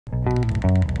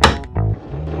Despite the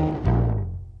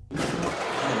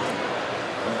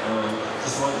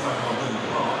fact that I've been in the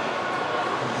park,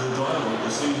 the dialogue, the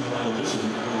scene in the audition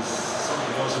was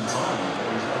something else entirely. I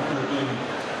remember it being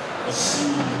a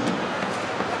scene in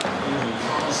a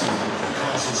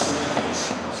castle staircase.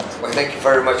 Well, thank you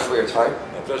very much for your time.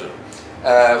 My pleasure.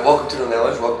 Welcome to the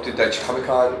Netherlands, welcome to Dutch Comic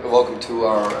Con, welcome to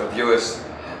our viewers.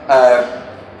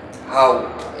 How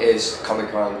is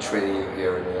Comic Con treating you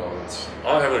here in the Netherlands?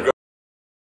 I'm having a great time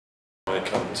when I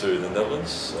come to the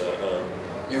Netherlands.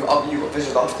 You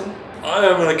visit often? I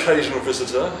am an occasional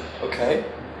visitor. Okay.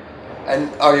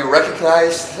 And are you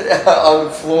recognized on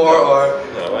the floor or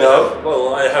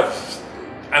no? I have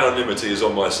anonymity is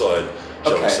on my side,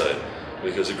 shall we say,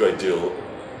 because a great deal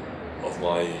of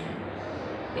my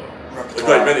a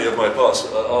great many of my parts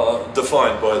are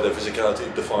defined by their physicality,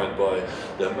 defined by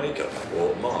their makeup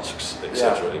or masks,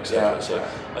 etc., etc. So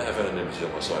I have anonymity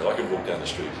on my side. I can walk down the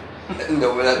street.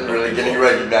 No, we're not really getting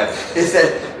recognized. Is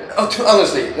that?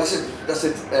 Honestly,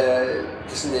 doesn't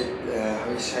it? How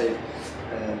do you say?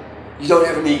 You don't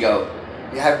have an ego.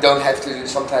 You don't have to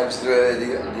sometimes the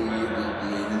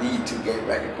need to get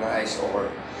recognized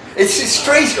or. It's a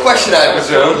strange question, I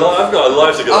presume. I've got a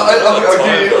life to go.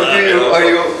 Are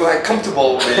you like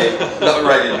comfortable with it, not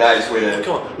recognized with it?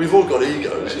 Come on, we've all got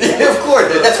egos. Yeah, of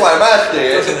course, that's why I'm asking.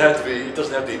 It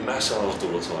doesn't have to be massaged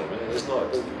all the time. It's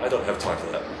not. I don't have time for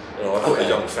that. You know, I've got a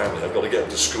young family. I've got to get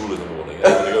them to school in the morning. I've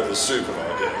got to go to the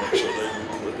supermarket and make sure they.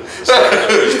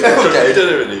 Okay.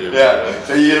 Yeah.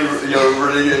 So you're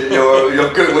really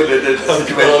you're good with the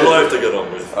situation. I've got a life to get on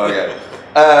with. Okay.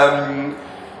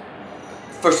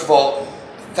 First of all,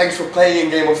 thanks for playing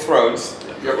in Game of Thrones.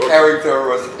 Your character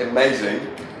was amazing,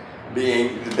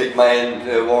 being the big man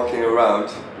walking around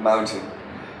the mountain.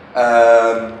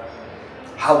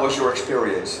 How was your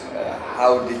experience?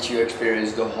 How did you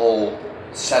experience the whole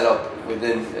setup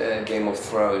within Game of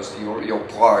Thrones? Your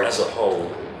part as a whole,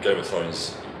 Game of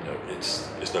Thrones.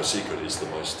 It's no secret. It's the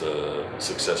most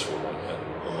successful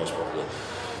and most popular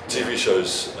TV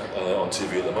shows on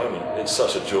TV at the moment. It's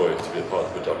such a joy to be a part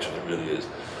of the production. It really is.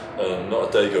 Not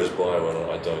a day goes by when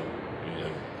I don't,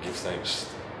 give thanks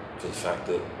for the fact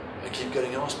that I keep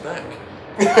getting asked back.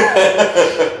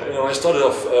 I started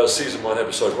off season 1,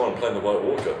 episode 1, playing the White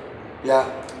Walker. Yeah.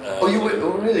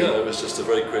 Really? Yeah, it was just a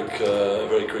very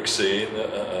quick scene.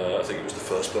 I think it was the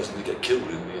first person to get killed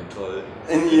in the entire.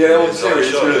 In the whole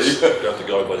series, really. Grabbed the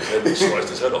guy by the head and sliced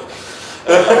his head off.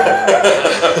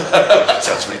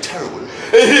 Sounds really terrible.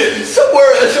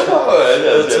 Somewhere,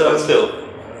 but still.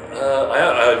 I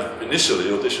initially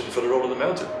auditioned for the role of the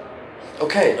Mountain.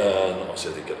 Okay. And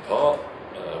obviously I didn't get the part.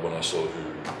 When I saw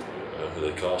who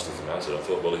they cast as the Mountain, I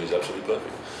thought, well, he's absolutely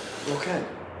perfect. Okay.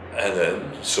 And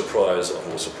then, surprise of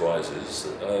all surprises,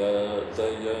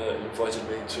 they invited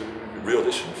me to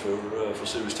re-audition for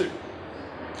Series 2.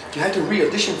 You had to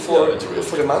re-audition for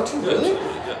the Mountain, really?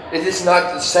 Yeah. It is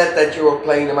not said that you were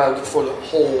playing the Mountain for the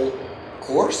whole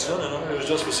course? No, it was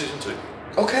just for Season 2.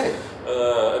 Okay.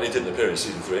 And he didn't appear in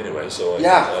Season 3 anyway, so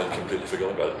I completely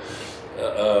forgot about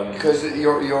it. Because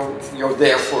you're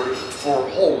there for a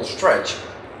whole stretch.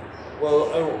 Well,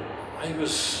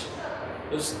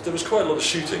 there was quite a lot of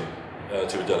shooting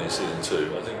to be done in Season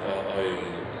 2. I think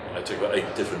I took about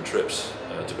 8 different trips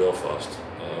to Belfast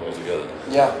altogether.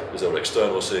 Yeah. Because there were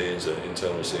external scenes and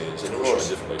internal scenes and all shot in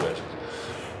different locations.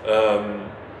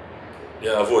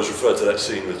 I've always referred to that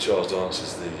scene with Charles Dance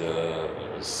as the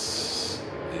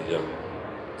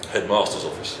headmaster's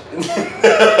office.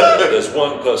 There's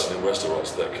one person in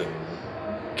Westeros that can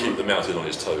keep the Mountain on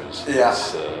his toes. Yeah.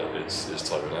 It's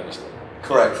Tywin Lannister.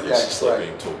 Correct. It's like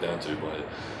being talked down to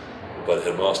by the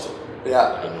headmaster.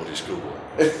 Yeah. Like a naughty schoolboy.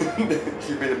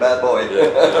 You've been a bad boy. Yeah,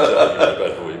 exactly. You've been a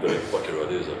bad boy. You better buck your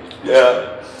ideas up.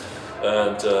 Yeah.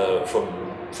 And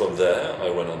from there, I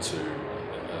went on to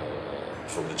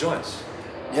From the Giants.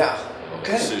 Yeah.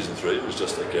 Okay. Season 3 was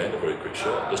just again a very quick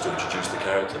shot, just to introduce the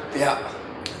character. Yeah.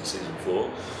 In Season 4.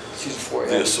 Season 4.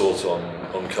 The assault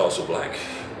on Castle Black.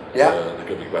 Yeah. The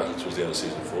great big battle towards the end of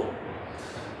Season 4.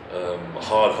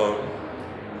 Hard Home.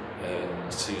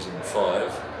 And Season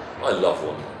 5. I love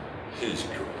Wun Wun. He's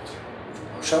great.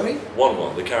 Sorry? Wun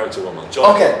Wun, the character Wun Wun.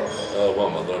 John Okay.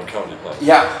 Wun Wun that I'm currently playing.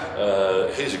 Yeah.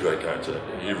 He's a great character.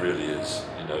 He really is.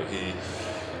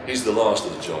 He's the last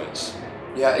of the giants.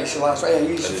 Yeah, he's the last. Yeah,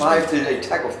 he survived the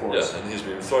attack, of course. Yeah, and he's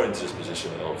been thrown into this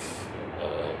position of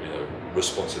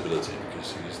responsibility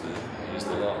because he's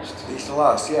the last. He's the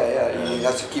last. Yeah. He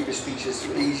has to keep his speeches.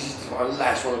 He's the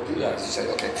last one to say.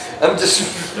 Okay, I'm just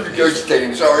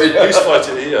regurgitating. Sorry.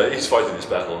 He's fighting this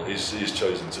battle. He's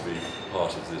chosen to be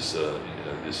part of this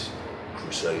this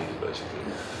crusade basically.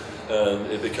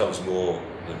 and it becomes more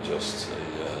than just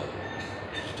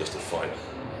a fight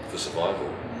for survival.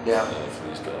 Yeah. For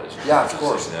these guys. Yeah, of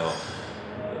course. He's now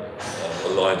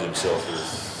aligned himself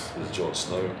with Jon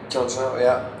Snow. Jon Snow,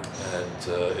 yeah. And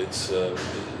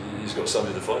he's got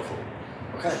something to fight for.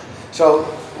 Okay. So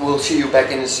we'll see you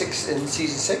back in season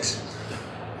 6.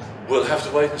 We'll have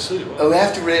to wait and see. Right? Oh, we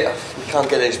have to really. We can't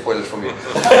get any spoilers from you.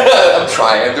 I'm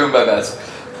trying. I'm doing my best.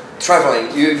 Traveling.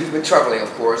 You've been traveling,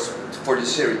 of course, for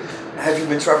this series. Have you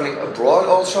been traveling abroad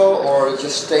also, or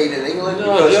just stayed in England?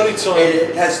 No, because the only time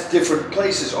it has different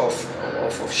places of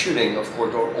shooting, of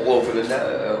course, all over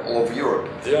Europe.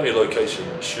 The only location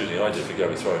shooting I did for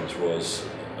Game of Thrones was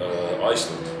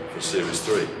Iceland for Series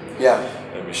 3. Yeah.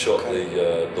 And we shot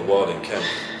the wilding camp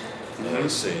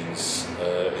scenes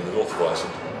in the north of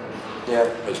Iceland. Yeah. A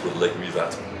place called Lake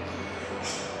Mývatn.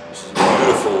 It's a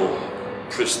beautiful,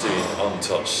 pristine,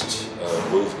 untouched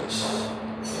wilderness.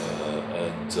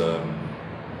 And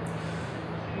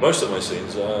most of my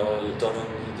scenes are done in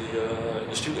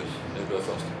the studios in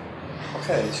Belfast.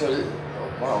 Okay, so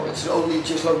wow, it's only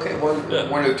just one or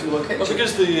two locations. Well,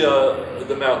 because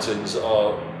the mountains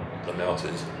are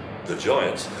the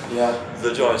giants. Yeah.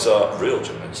 The giants are real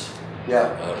giants.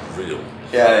 Yeah. Real.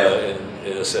 Yeah.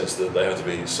 In a sense that they have to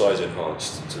be size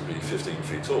enhanced to be 15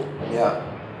 feet tall. Yeah.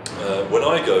 When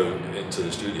I go into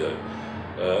the studio,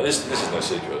 this is no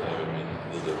secret. I mean,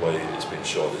 the way it's been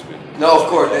shot has been. No, of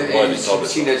course. widely You've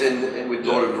seen it with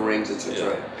Lord of the Rings,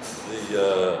 etc.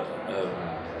 Yeah.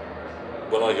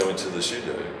 When I go into the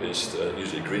studio, it's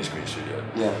usually a green screen studio.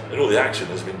 Yeah. And all the action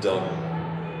has been done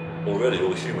already. All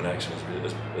the human action has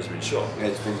been shot. Yeah,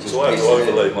 it's been just so I have to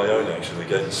overlay my own action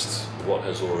against what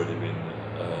has already been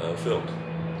filmed.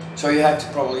 So you have to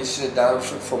probably sit down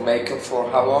for makeup for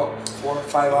how long? 4 or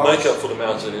 5 hours? Makeup for the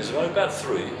mountain is about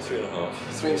 3.5.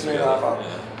 3.5 hours.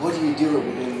 Yeah. What do you do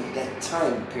within that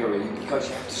time period? Because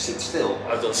you have to sit still.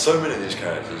 I've done so many of these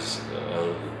characters,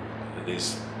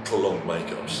 these prolonged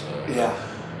makeups. Yeah.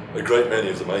 A great many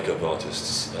of the makeup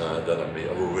artists that I meet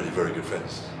are already very good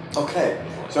friends. Okay.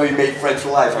 So you made friends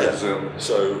for life, I presume.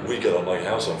 So we get on like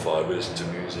house on fire, we listen to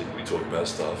music, we talk about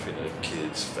stuff,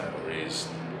 kids, families,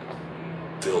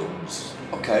 films,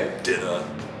 dinner,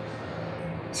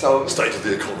 so state of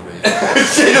the economy.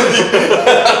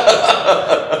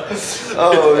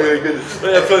 Oh, very good.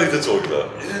 We have plenty to talk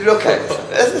about. Okay,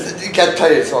 you get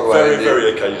plenty to talk about.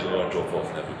 Very occasionally I drop off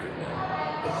and have a quick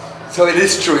nap. So it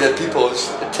is true that people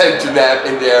tend to nap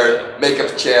in their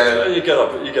makeup chair. You get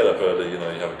up early, you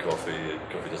have a coffee.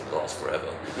 Coffee doesn't last forever.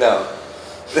 No.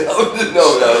 Very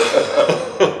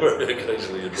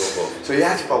occasionally you drop off. So you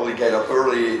have to probably get up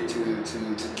early to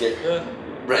get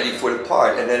ready for the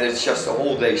part, and then it's just a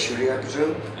whole day shooting, I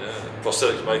presume? Yeah,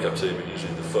 prosthetics makeup team are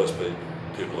usually the first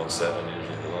people on set and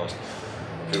usually the last.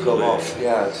 To go off,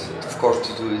 yeah, of course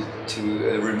to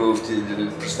remove the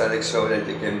prosthetics so that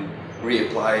they can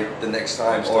reapply the next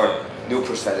time or new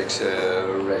prosthetics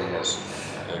readiness.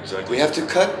 Yeah, exactly. We have to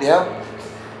cut, yeah?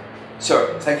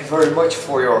 So, thank you very much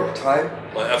for your time.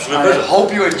 My absolute pleasure. I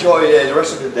hope you enjoy the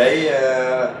rest of the day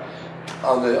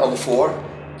on the floor.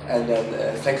 And then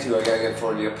thank you again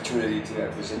for the opportunity to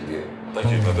have this interview. Thank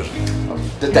you, my pleasure.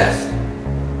 The death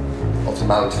of the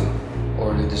mountain,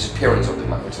 or the disappearance of the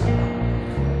mountain,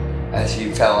 as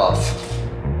he fell off.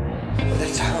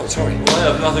 That's how, sorry. Well, I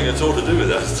have nothing at all to do with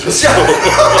that.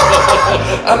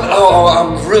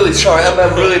 I'm really sorry.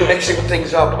 I'm really mixing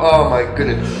things up. Oh my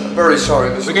goodness. I'm very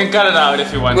sorry. We can cut it out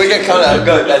if you want. We can cut it out.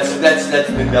 Good. That's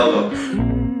been dealt with.